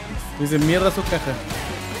 Dice mierda su caja.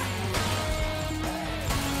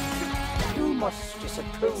 You must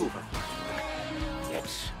disapprove of my work.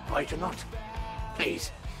 Yet I do not.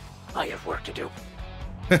 Please, I have work to do.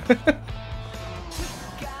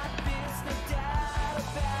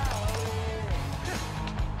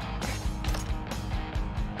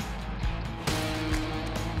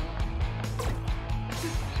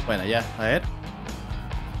 Bueno, ya, a ver.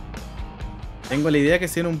 Tengo la idea que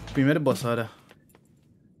sea un primer boss ahora.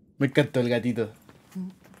 Me encantó el gatito.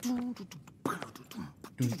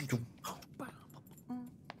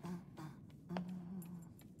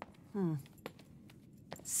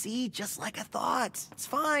 See, just like I thought. It's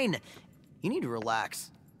fine. You need to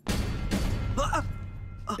relax.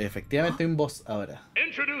 Efectivamente un boss ahora.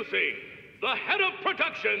 Introducing the head of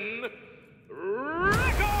production,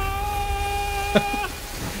 Rico!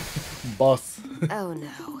 Boss. Oh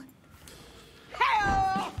no.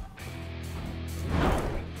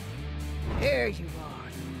 Here you are,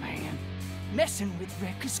 man. Messing with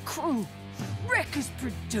Rekka's crew, Rekka's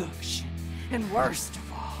production. And worst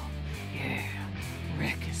of all, yeah,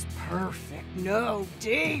 Rekka's perfect, no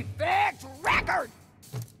defect record!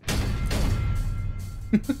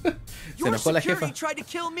 Se enojó la jefa. Tried to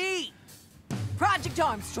kill me. Project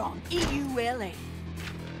Armstrong, EULA.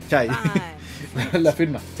 Chai. La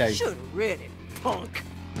firma, Chai. Should've read it, punk.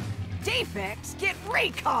 Defects get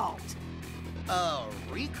recalled.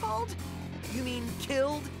 Recalled? You mean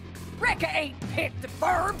killed? Rekka ain't picked the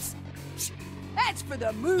verbs. That's for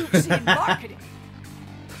the moves in marketing.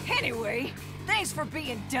 Anyway, thanks for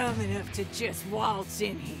being dumb enough to just waltz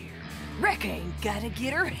in here. Rekka ain't gotta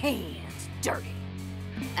get her hands dirty.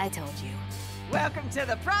 I told you. Welcome to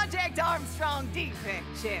the Project Armstrong defect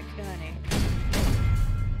check, honey.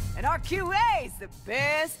 And our QA's the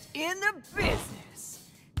best in the business.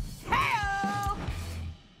 Hey-o!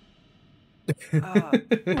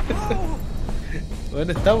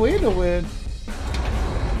 Bueno, está bueno, weón.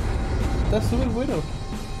 Está súper bueno.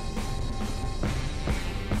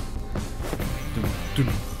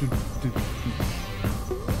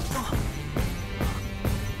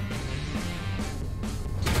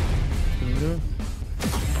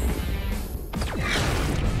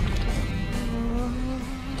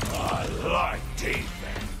 I like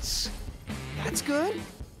defense. That's good.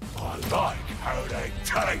 I like how they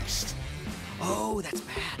taste. Oh, that's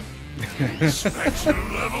bad. Inspection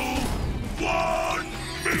level 1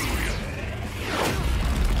 million.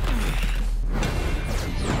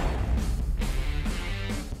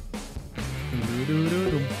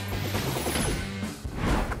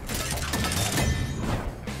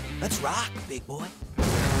 Let's rock, big boy.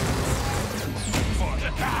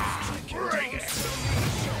 Bring it.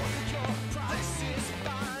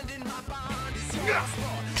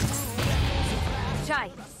 Chai,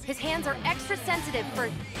 his hands are extra sensitive for,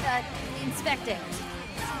 inspecting.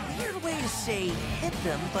 weird way to say hit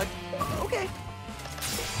them, but okay.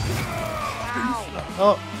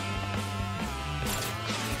 Oh.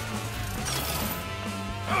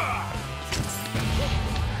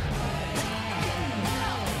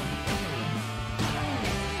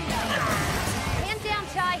 Hands down,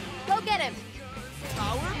 Chai. Go get him.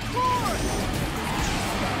 Power forward.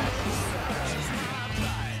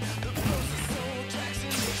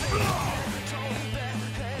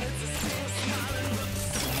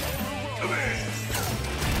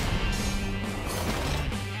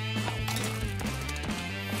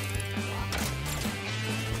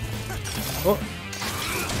 Oh.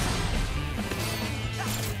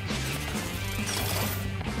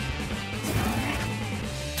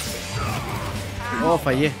 Oh,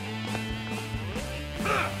 fallé.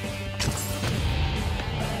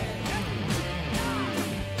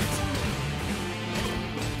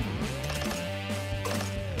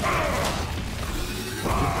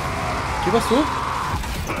 ¿Qué pasó?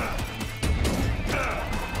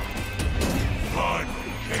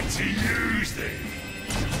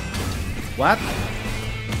 What?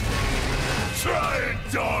 Try and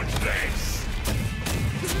dodge this.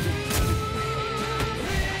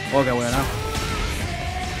 Oh, qué buena.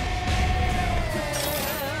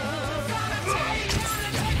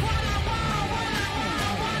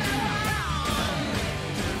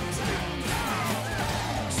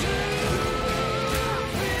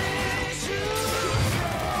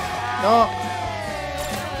 No.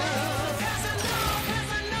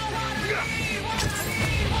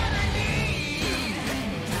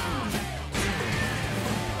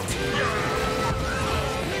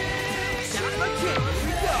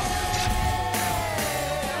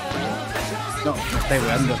 No, me estáis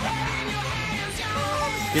jugando.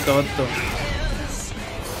 Qué tonto.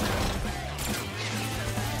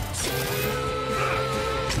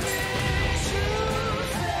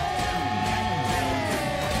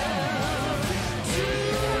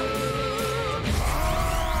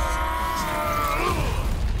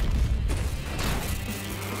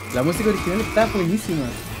 La música original está buenísima.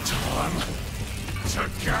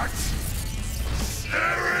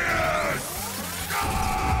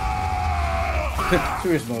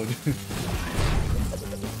 Serious mode.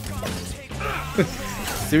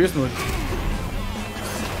 Serious mode.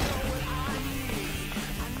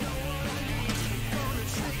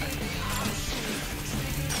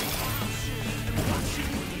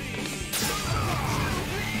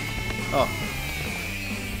 Oh.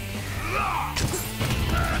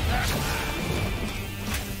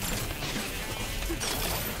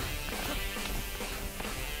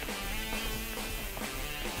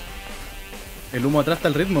 El humo atrás está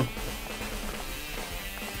el ritmo.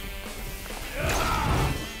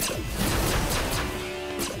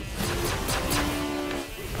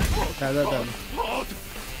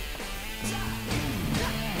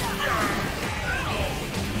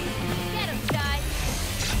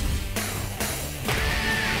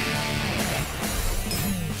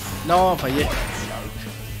 No, fallé.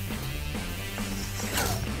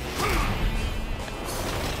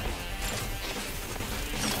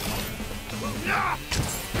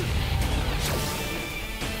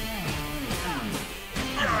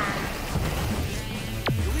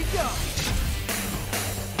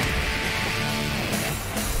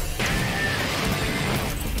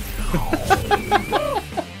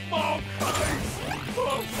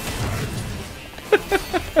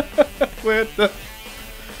 Puta.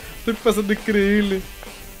 Estoy pasando increíble.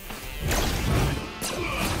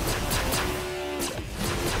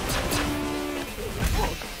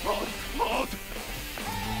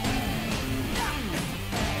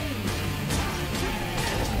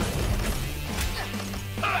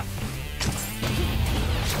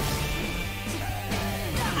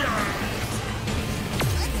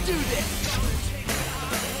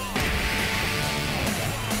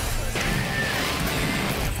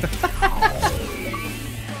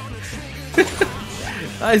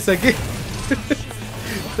 Ay, saqué.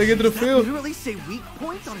 Saqué trofeo.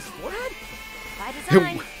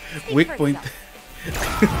 Weak point.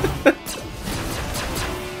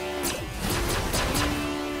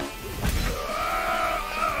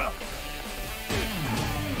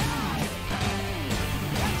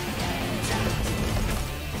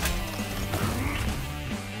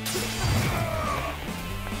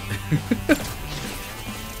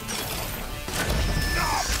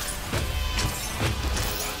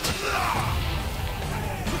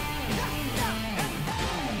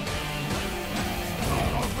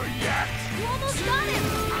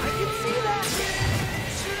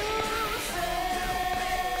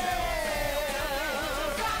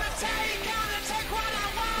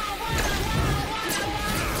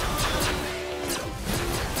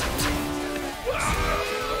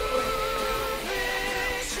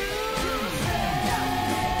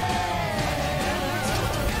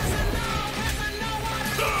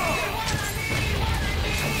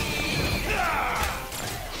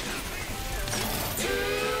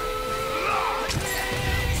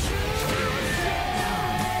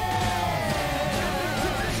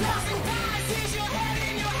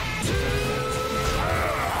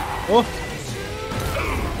 ¡Oh!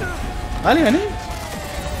 Vale, gané.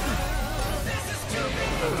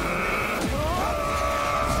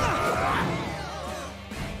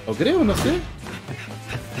 O creo, no sé.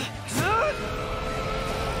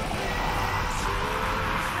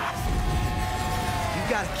 You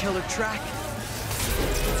got a killer track.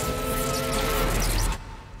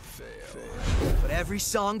 But every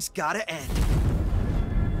song's gotta end.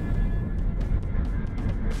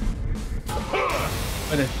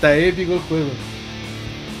 Bueno, está épico el juego.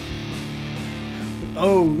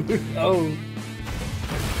 Oh, oh.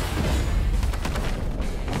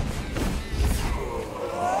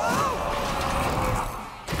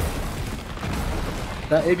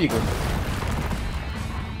 Está épico.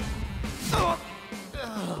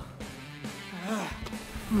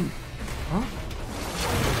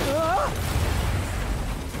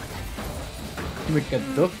 Me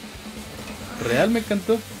encantó. Real me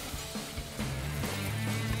encantó.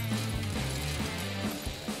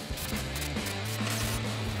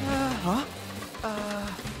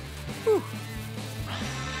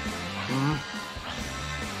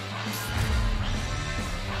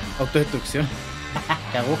 Autodestrucción.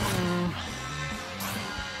 Cagó.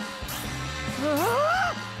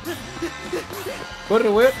 Corre,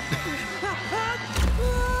 weón.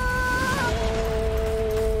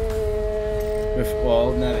 Me fue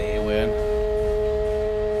una vez, weón.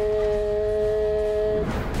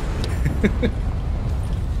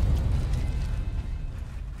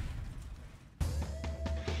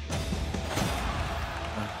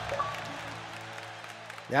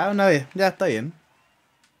 Ya, una vez, ya está bien.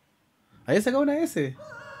 Ahí sacado una S.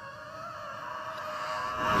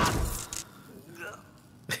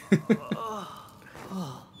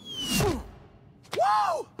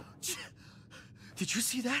 Whoa! Did you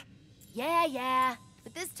see that? Yeah.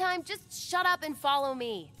 But this time, just shut up and follow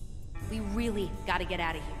me. We really gotta get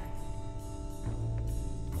out of here.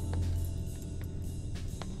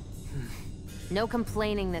 No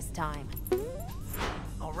complaining this time.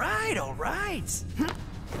 All right.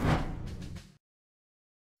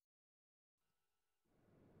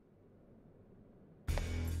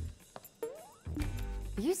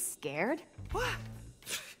 Are you scared? What?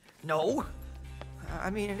 No.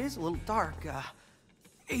 I mean, it is a little dark.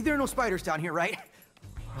 Hey, there are no spiders down here, right?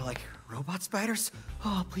 Or like robot spiders?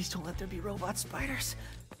 Oh, please don't let there be robot spiders.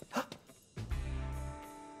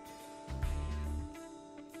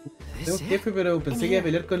 Tengo un jefe, pero pensé que iba a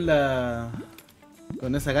pelear con la...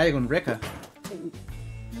 con esa calle, con Rekka.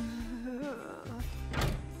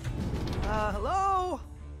 Hello?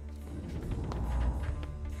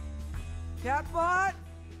 Catbot?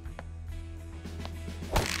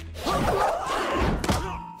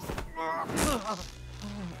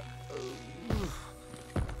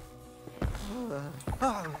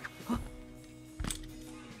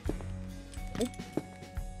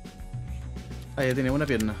 Ah, ya tiene una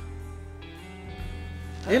pierna.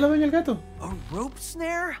 ¿Es la dueña del gato? A rope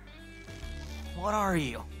snare? What are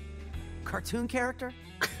you? Cartoon character?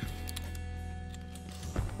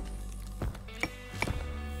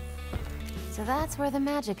 So that's where the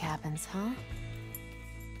magic happens, huh?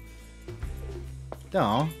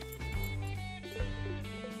 No.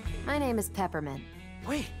 My name is Peppermint.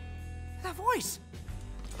 Wait, that voice!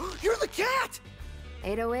 You're the cat!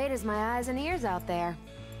 808 is my eyes and ears out there.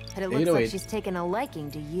 But it looks like she's taken a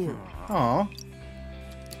liking to you. Aw.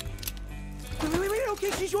 Wait,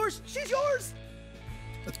 okay, she's yours! She's yours!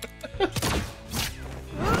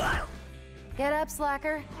 Get up,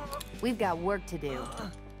 slacker. We've got work to do.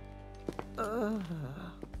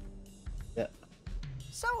 Yeah.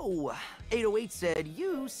 So, 808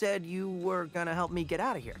 said you were gonna help me get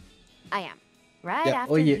out of here. I am. Right Ya,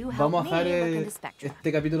 after oye, you help vamos a me dejar look into Spectrum.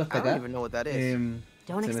 este capítulo hasta I don't acá. even know what that is.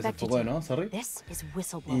 Don't Se me expect you desfocó, to. ¿no? Sorry. This is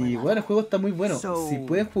whistleblower Y level. bueno, el juego está muy bueno. So, Si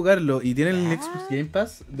pueden jugarlo y tienen el Xbox Game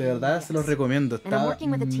Pass, de verdad se los recomiendo. And I'm working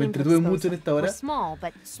with a Me team to entretuve dispose mucho en of. esta We're hora. small,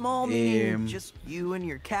 but Small meaning just you and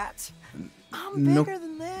your cat. I'm No, bigger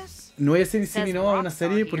than this. no voy a decir ni sí Says ni no a una Rockstar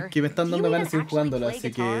serie here. porque me están Do dando you ganas de seguir even jugándola. actually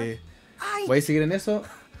Así play que voy a seguir en eso.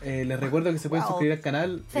 Les recuerdo que se pueden suscribir al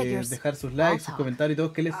canal, dejar sus likes, sus comentarios y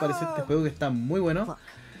todo. ¿Qué les pareció este juego que está muy bueno?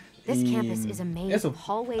 Y eso,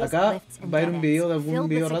 acá va a ir un video de algún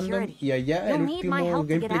video random y allá el último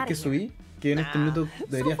gameplay que subí, que en este minuto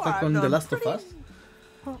debería estar con The Last of Us.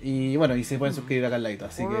 Y bueno, y se pueden suscribir acá al lado.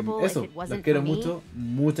 Así que eso, los quiero mucho,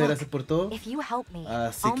 muchas gracias por todo.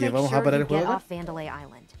 Así que vamos a parar el juego acá.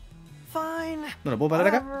 No lo puedo parar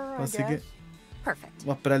acá, así que vamos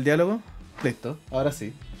a esperar el diálogo. Listo, ahora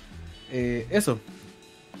sí. Eso,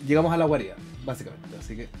 llegamos a la guarida, básicamente.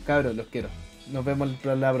 Así que cabros, los quiero. Nos vemos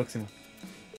la próxima.